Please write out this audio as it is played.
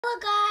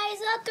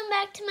welcome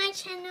back to my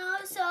channel.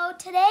 So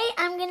today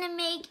I'm gonna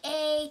make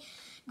a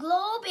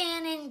globe,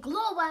 and in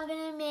globe I'm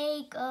gonna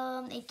make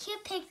a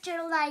cute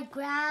picture like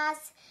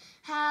grass,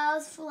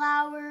 house,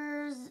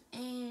 flowers,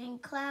 and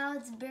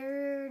clouds,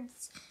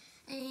 birds,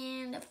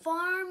 and a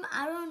farm.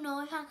 I don't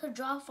know if I could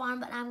draw a farm,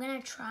 but I'm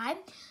gonna try.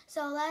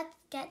 So let's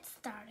get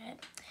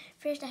started.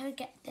 First I would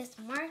get this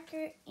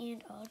marker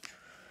and I'll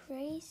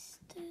trace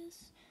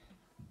this.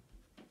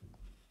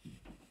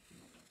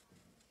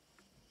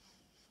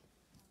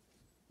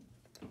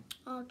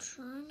 I'll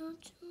try not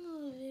to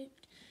move it.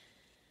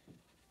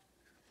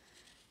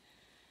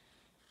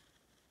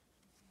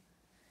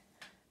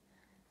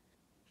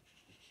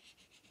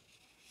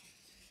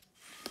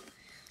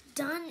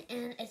 Done,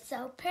 and it's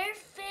so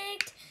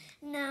perfect.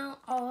 Now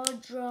I'll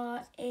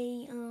draw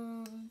a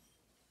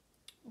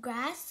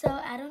grass, so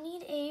I don't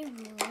need a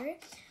ruler.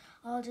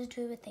 I'll just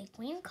do it with a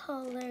green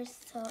color,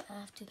 so I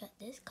have to get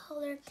this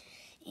color.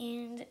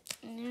 And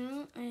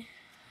now I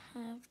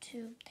have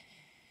to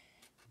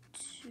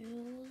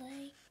do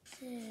like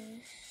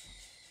this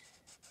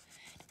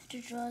to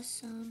draw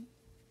some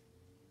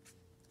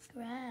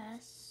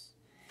grass.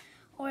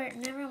 Or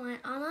never mind,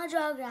 I'm gonna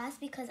draw grass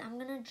because I'm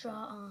gonna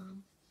draw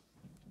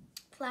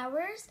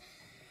flowers.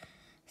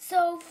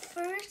 So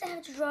first I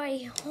have to draw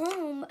a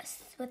home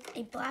with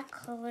a black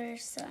color,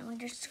 so I'm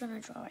just gonna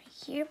draw right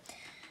here.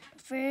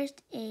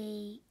 First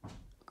I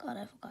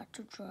forgot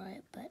to draw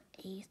it, but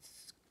a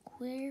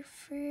square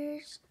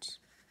first,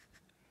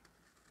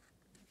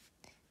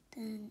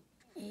 then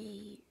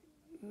a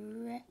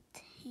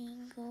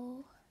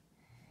rectangle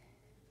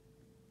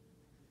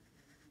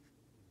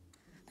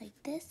like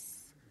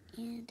this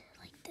and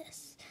like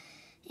this,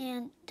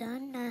 and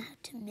done. Now I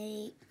have to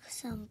make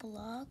some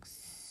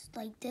blocks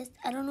like this.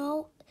 I don't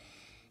know,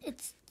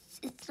 it's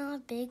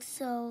not big,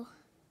 so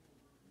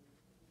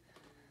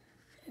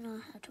I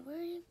don't have to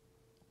worry.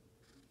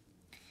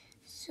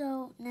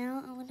 So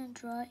now I'm gonna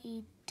draw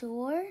a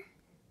door,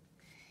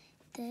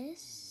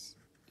 this,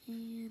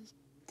 and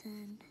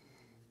then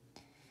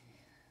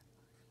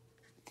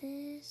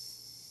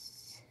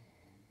this,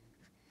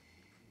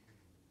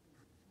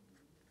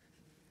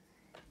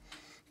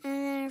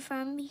 and then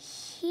from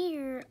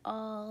here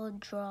I'll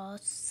draw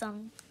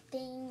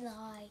something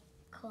like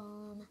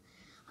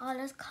I'll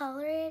just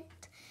color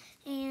it,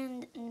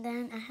 and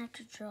then I have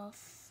to draw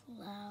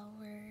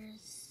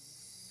flowers.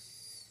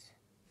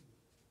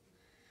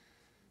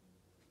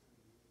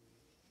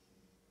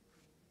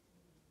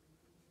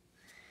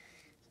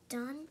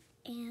 Done,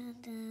 and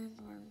then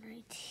one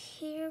right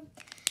here.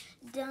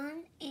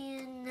 Done,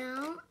 and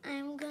now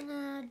I'm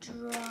gonna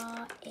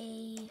draw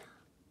a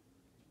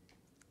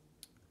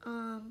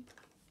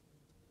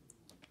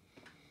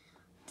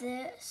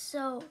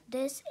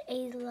this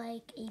is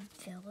like a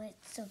village,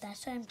 so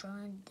that's why I'm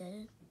drawing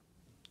the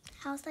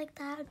house like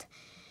that.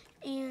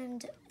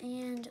 And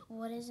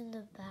what is in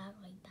the back,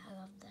 like back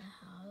of the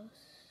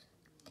house?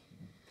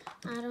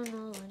 I don't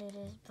know what it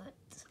is, but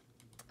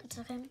it's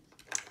okay.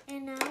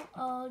 And now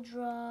I'll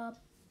draw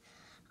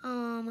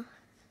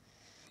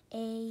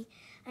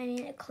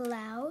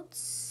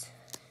clouds.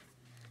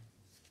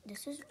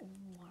 This is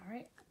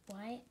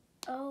white.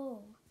 Oh,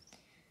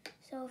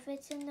 so if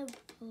it's in the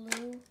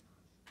blue,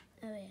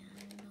 oh yeah,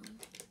 I don't know.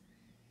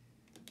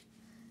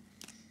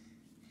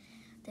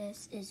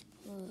 This is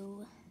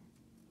blue.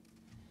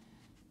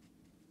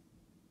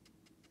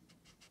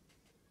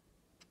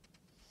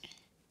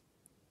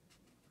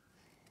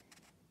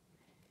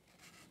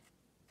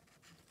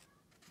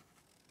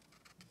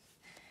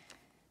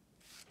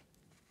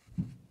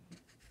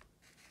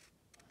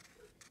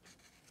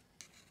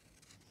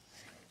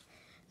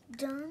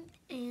 Done,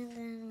 and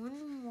then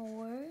one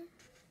more,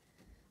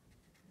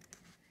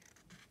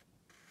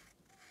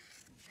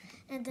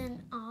 and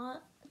then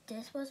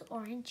this was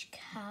orange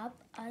cap.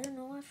 I don't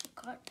know, I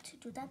forgot to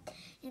do that,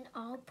 and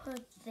I'll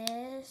put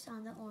this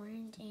on the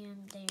orange,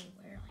 and they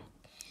were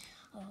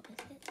like all this.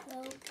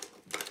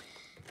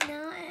 So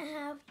now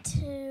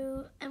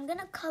I'm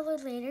gonna color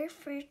later.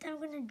 First I'm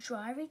gonna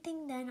draw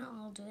everything, then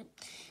I'll do it.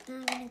 Then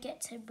I'm gonna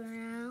get to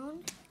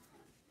brown.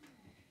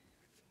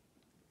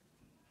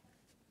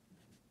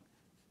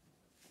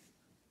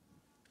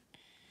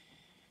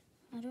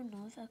 I don't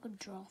know if I could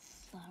draw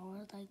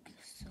flower like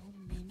so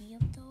many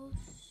of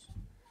those.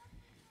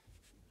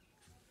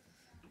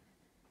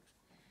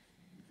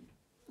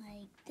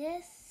 Like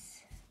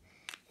this.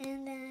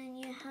 And then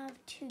you have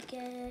to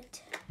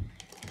get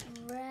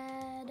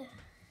red.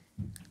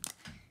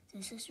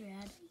 This is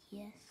red,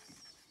 yes.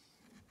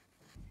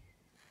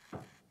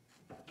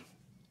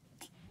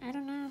 I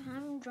don't know,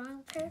 I'm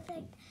drawing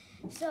perfect.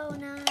 So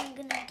now I'm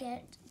gonna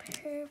get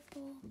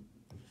purple.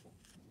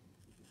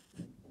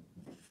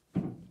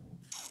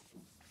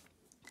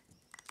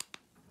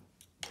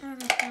 I don't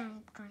know if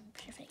I'm drawing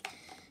perfect.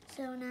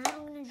 So now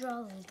I'm gonna draw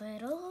a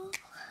little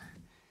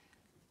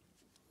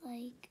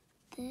like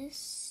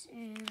this,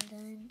 and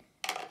then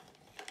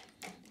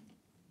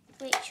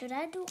wait, should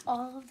I do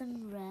all of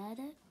them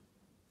red?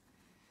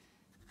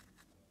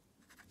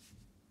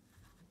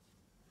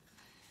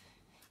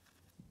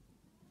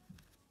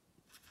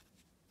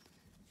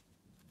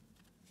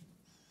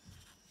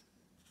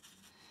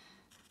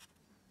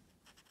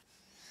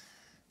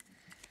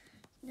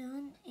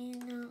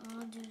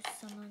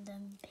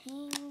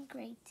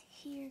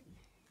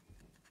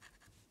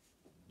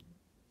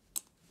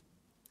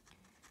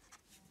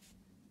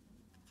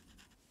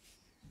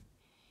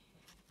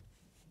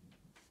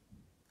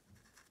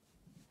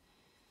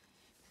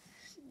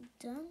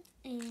 done.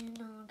 And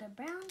I'll get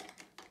brown.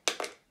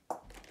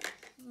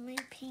 My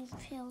pink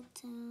fell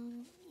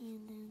down,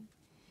 and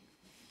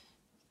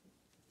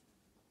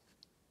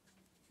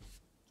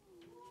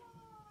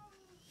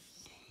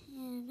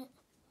then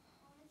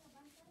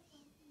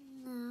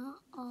now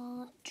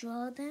I'll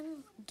draw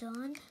them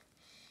done.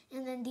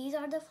 And then these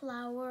are the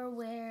flower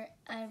where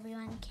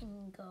everyone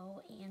can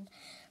go and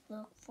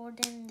look for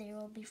them. There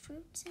will be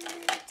fruits in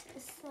it.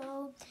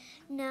 So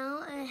now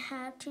I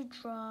have to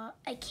draw.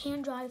 I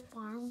can't draw a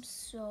farm,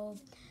 so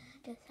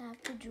just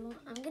have to draw.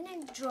 I'm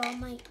gonna draw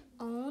my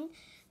own,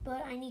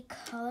 but I need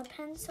color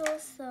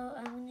pencils, so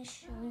I'm gonna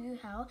show you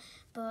how.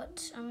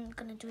 But I'm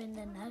gonna do it in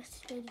the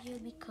next video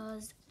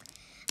because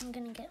I'm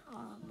gonna get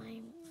all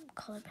my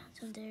color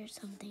pencil. There's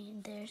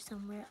something there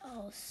somewhere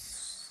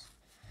else.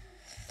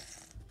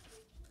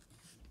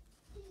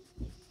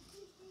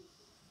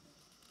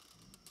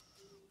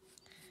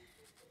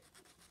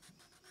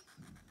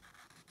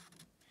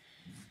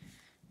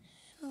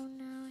 So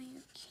now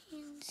you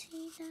can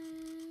see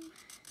them.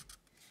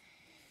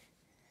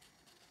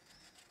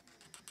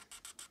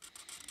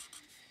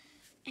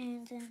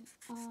 And then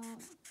I'll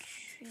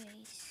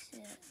trace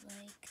it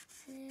like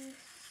this.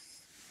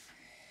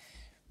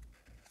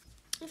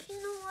 If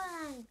you know what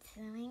I'm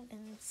doing,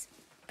 then it's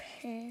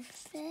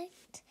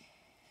perfect.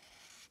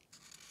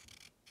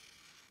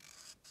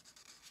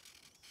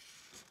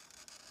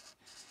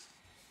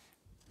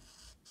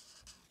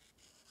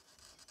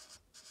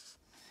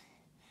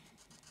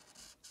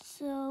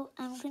 So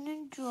I'm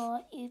gonna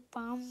draw a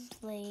farm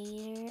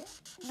later,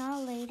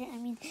 not later, I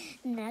mean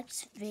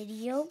next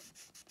video,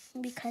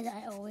 because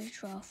I always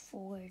draw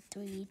 4,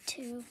 3,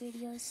 2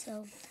 videos.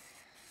 So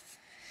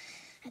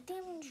I think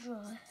I'm gonna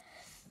draw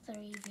 5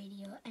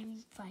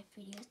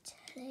 videos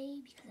today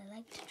because I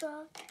like to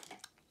draw.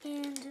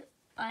 And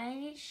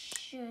I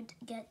should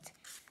get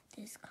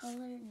this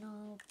color.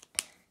 No,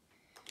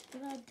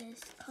 what about this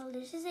color?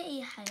 This is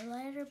a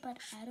highlighter, but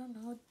I don't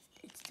know.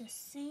 It's the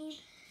same.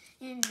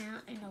 And now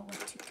I know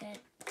what to get.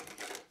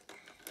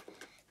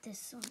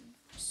 This one.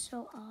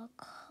 So I'll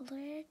color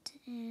it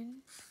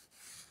in.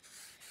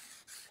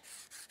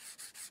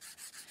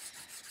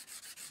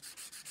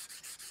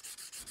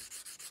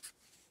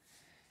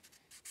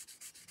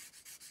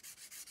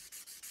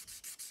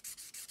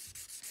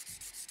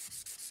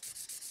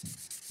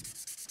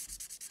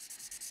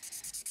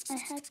 I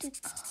had to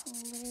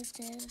color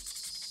this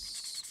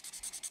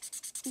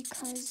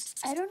because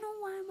I don't know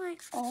why my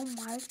all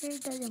marker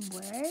doesn't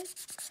work.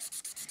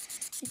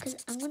 Because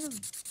I'm gonna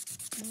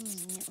bring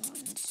new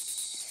ones.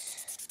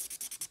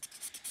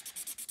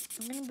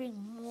 I'm gonna bring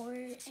more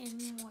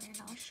and more, and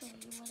I'll show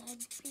you what I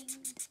bring.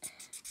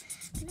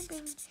 I'm gonna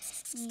bring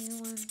new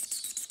ones.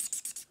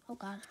 Oh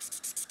God,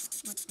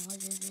 what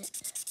noise is it?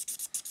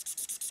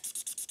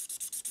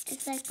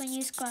 It's like when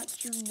you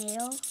scratch your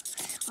nail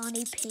on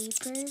a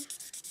paper,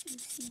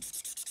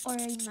 or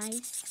a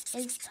mice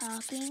is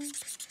talking.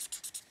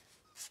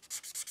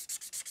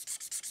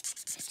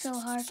 It's so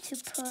hard to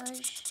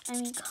push.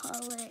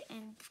 Color,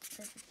 and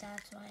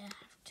that's why I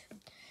have to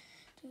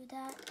do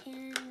that.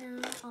 And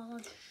now I'll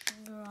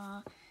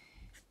draw.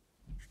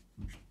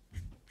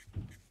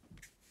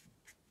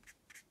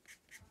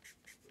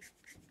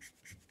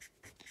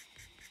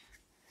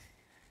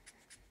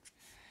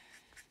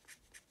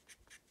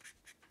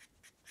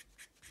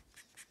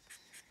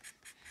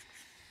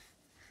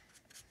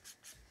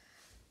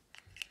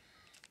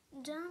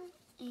 Done.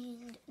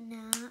 And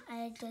now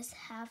I just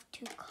have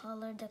to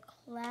color the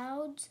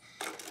clouds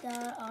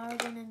that are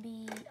gonna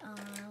be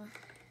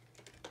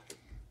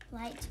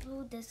light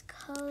blue, this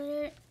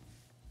color.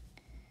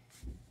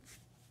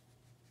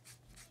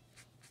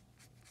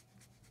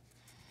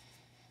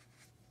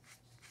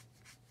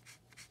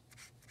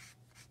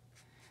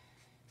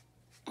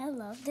 I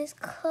love this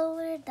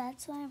color.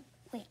 That's why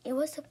wait, it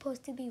was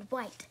supposed to be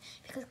white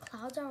because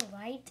clouds are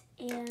white,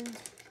 and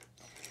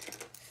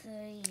so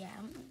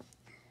yeah.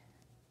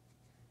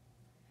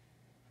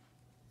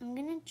 I'm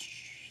gonna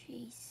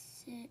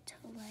trace it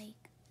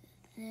like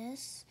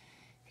this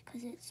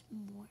because it's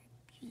more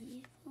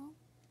beautiful.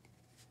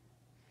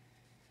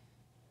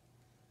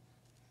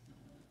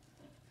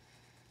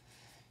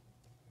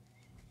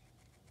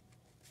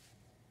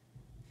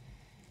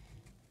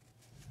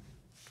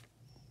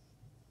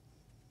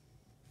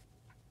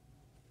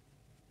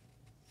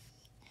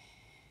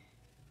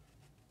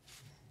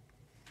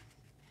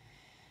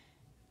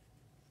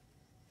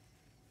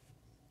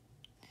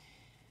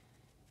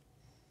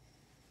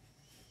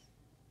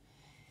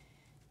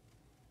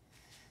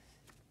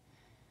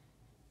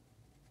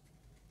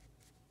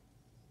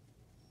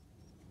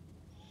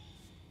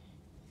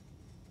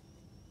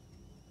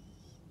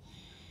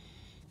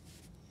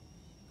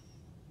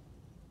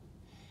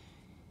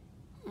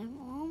 I'm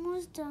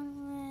almost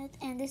done with,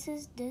 and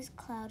this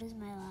cloud is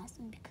my last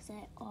one because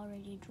I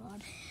already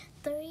drawn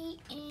 3,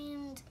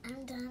 and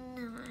I'm done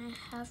now.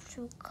 I have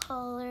to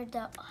color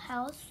the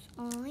house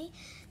only,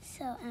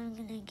 so I'm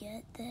gonna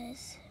get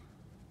this.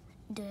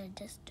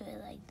 Just do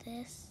it like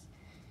this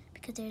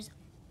because there's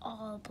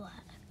all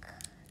black.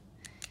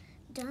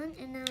 Done,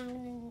 and now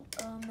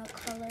I'm gonna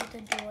color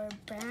the door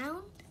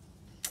brown.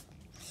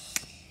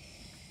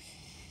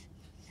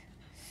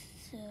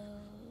 So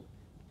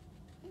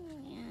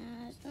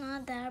yeah, it's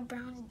not that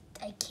brown.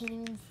 I can't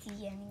even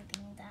see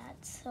anything that.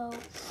 So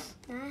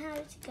now I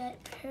have to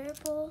get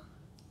purple.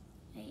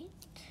 Wait,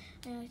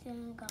 I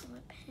accidentally got my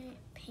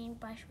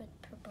paintbrush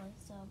with purple,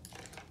 so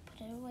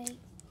put it away.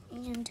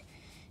 And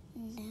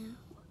now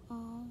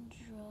I'll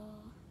draw.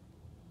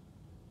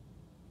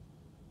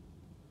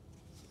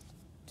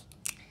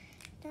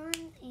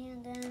 Done,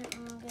 and then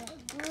I'll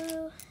get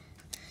blue.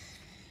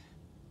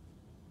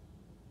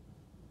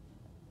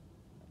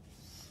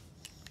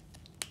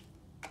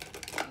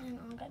 And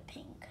I'll get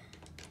pink.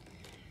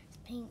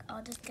 Pink,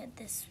 I'll just get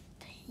this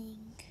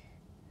pink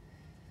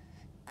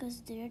because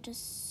they're the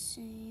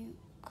same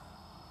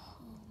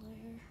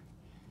color.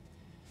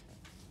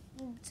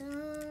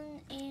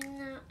 Done, and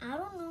now I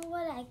don't know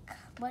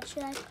what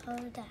should I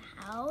color the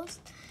house,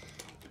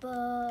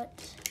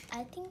 but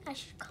I think I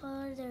should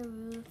color the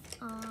roof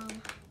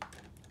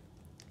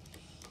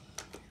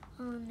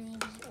maybe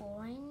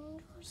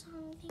orange or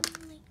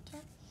something like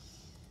that.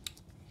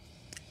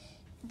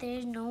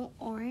 There's no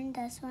orange,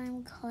 that's why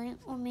I'm coloring,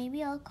 or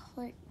maybe I'll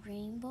color it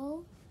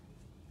rainbow.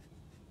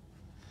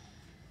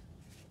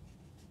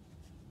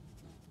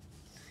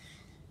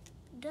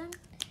 Done.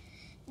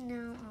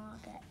 Now I'll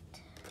get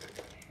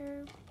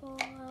purple,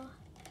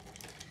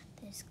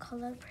 this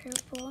color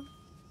purple.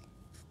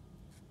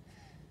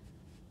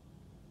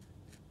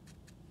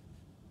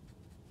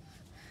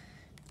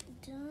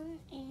 Done,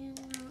 and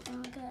now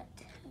I'll get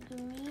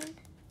green.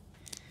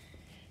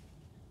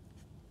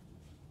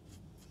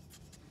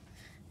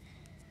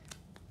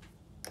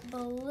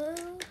 Blue.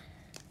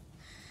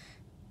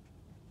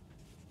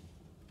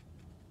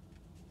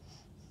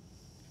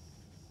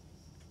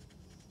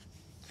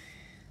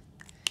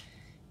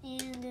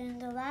 And then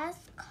the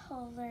last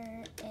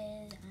color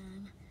is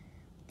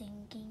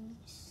thinking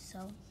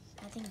so.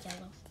 I think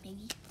yellow,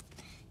 maybe.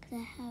 Because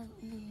I have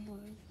no more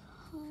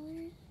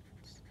colors.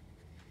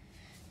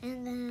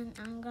 And then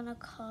I'm gonna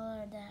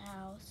color the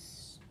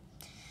house.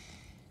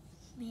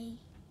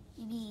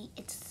 Maybe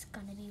it's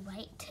gonna be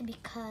white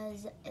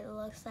because it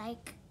looks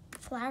like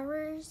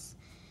flowers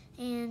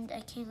and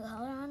I can't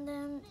color on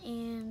them,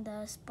 and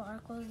the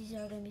sparkles, these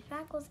are gonna be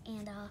sparkles,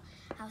 and the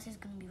house is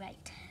gonna be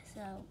white.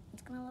 So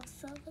it's gonna look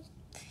so good.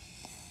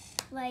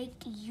 Like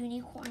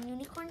unicorn.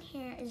 Unicorn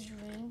hair is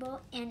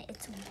rainbow and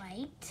it's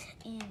white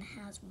and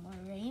has more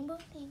rainbow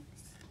things.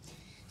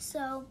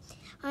 So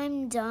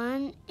I'm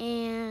done,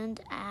 and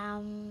I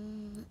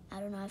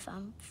don't know if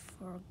I'm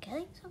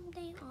forgetting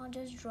something. I'll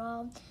just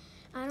draw.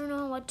 I don't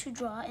know what to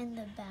draw in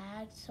the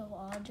bag, so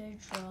I'll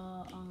just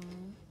draw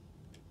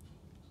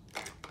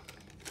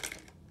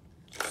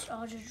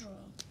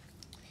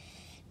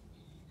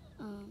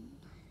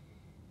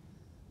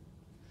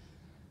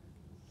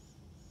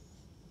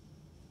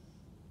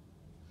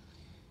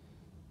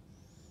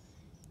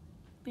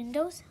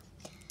windows.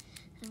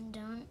 I'm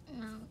done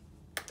now.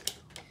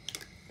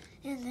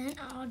 And then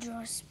I'll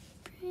draw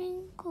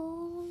sprinkles.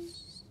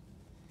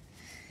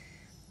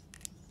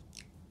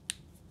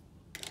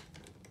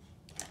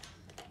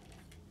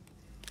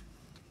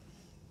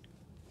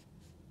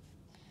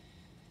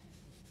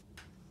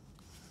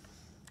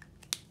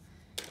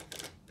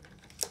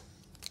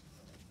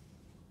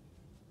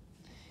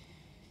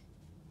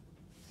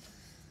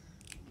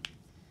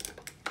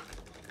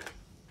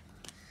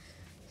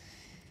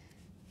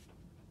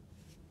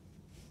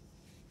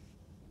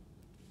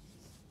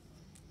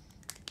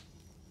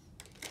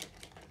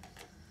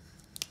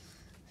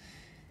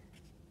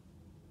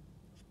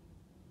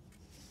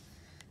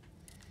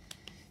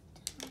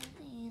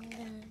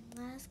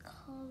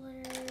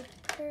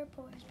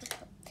 Purple.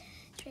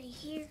 It's right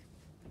here.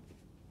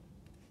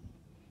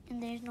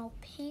 And there's no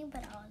pink,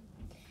 but I'll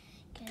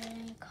get it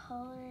and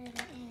color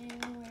it.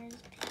 And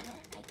where's pink?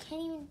 I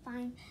can't even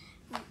find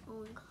my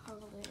own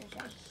colors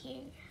right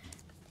here.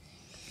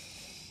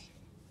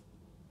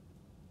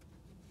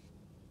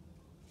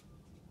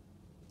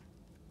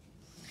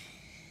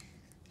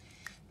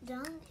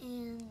 Done,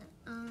 and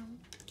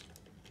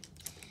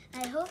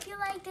I hope you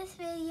like this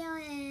video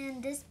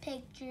and this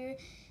picture.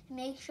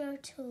 Make sure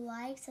to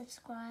like,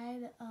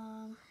 subscribe.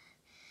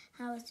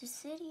 How was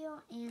this video?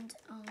 And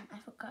I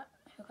forgot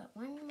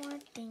one more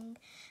thing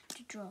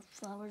to draw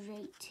flowers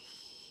right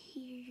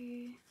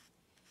here.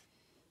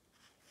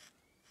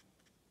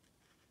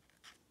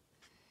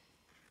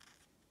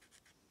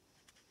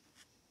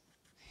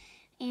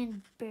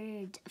 And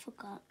birds, I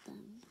forgot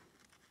them.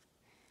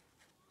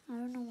 I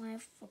don't know why I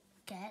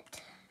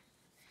forget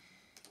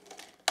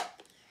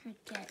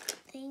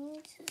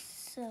things,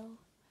 so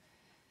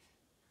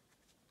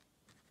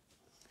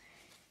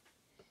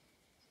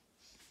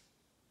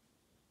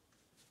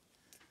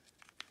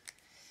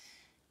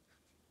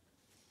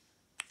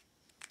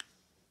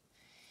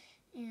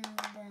and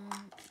then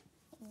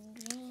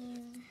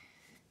green.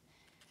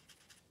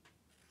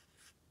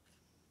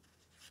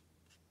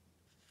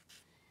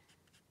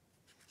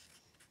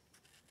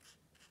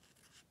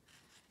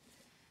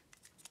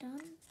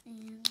 Done,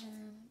 and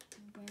then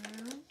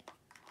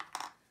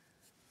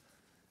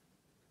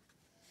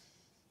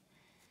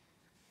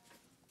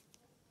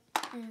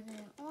and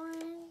then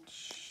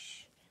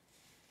orange.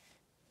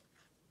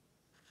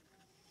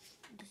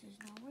 This is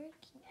not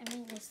working. I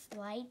mean, it's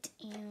light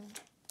and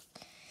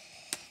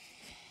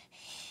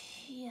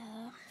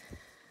yeah.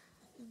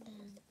 And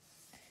then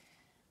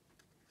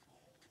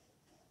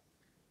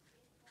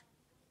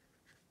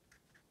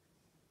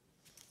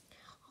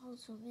I'll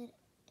zoom it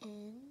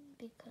in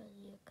because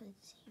you can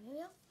see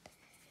it.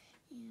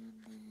 And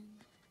then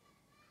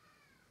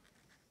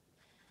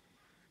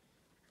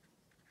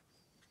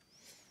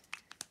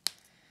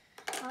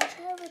I'll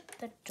try with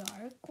the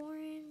dark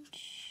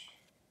orange.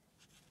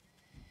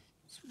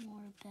 It's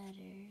more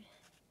better.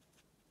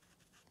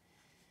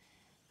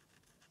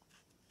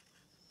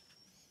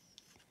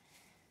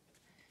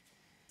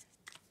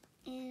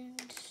 And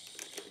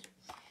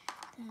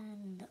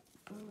then the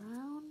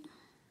brown.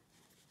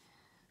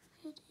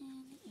 Put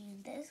in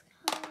and this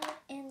color.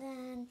 And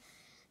then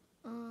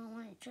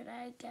what should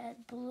I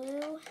get?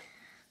 Blue.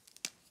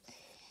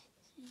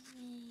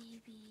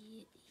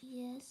 Maybe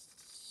yes.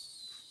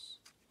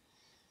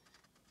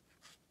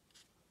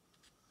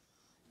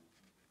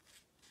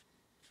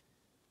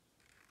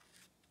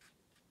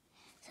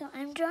 So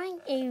I'm drawing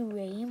a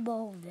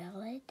rainbow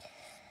violet.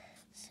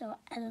 So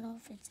I don't know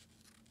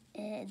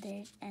if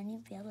there's any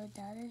violet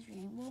that is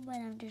rainbow, but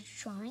I'm just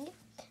drawing it,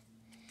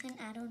 and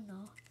I don't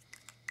know.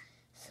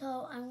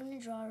 So I'm gonna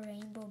draw a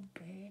rainbow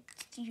bird.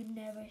 You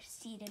never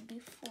seen it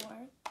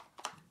before,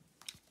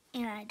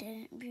 and I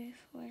didn't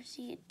before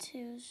see it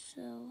too.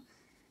 So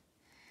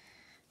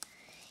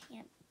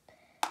yep.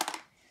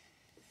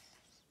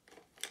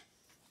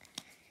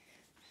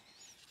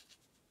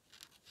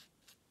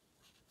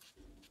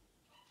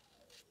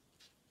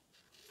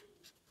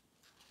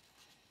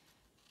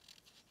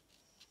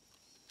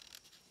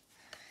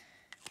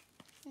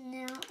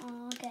 Now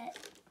I'll get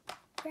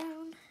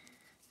brown.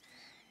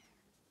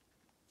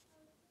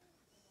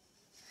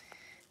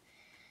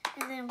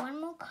 And then one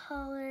more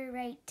color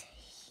right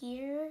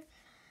here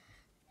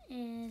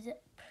is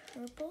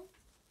purple,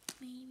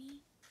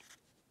 maybe.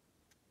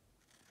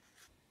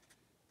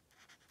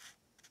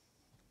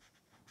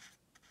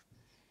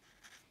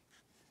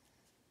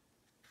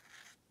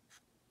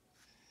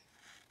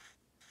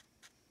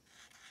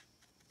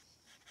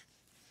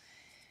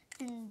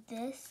 And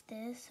this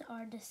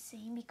are the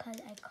same because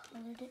I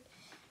colored it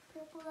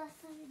purple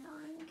last time. Now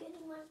I'm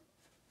getting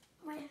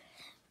my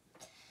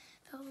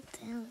fell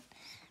down.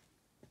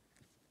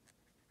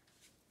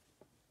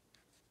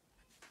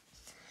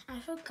 I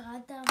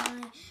forgot that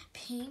my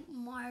pink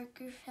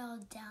marker fell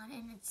down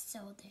and it's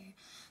still there.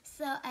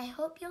 So I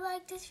hope you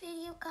like this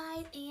video,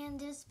 guys, and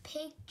this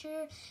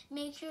picture.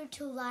 Make sure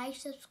to like,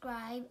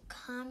 subscribe,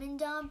 comment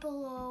down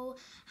below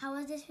how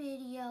was this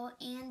video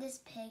and this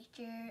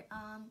picture.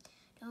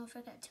 Don't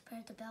forget to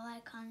press the bell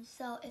icon.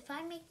 So if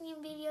I make new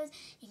videos,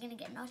 you're gonna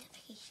get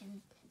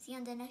notifications. See you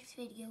on the next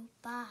video.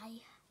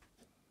 Bye.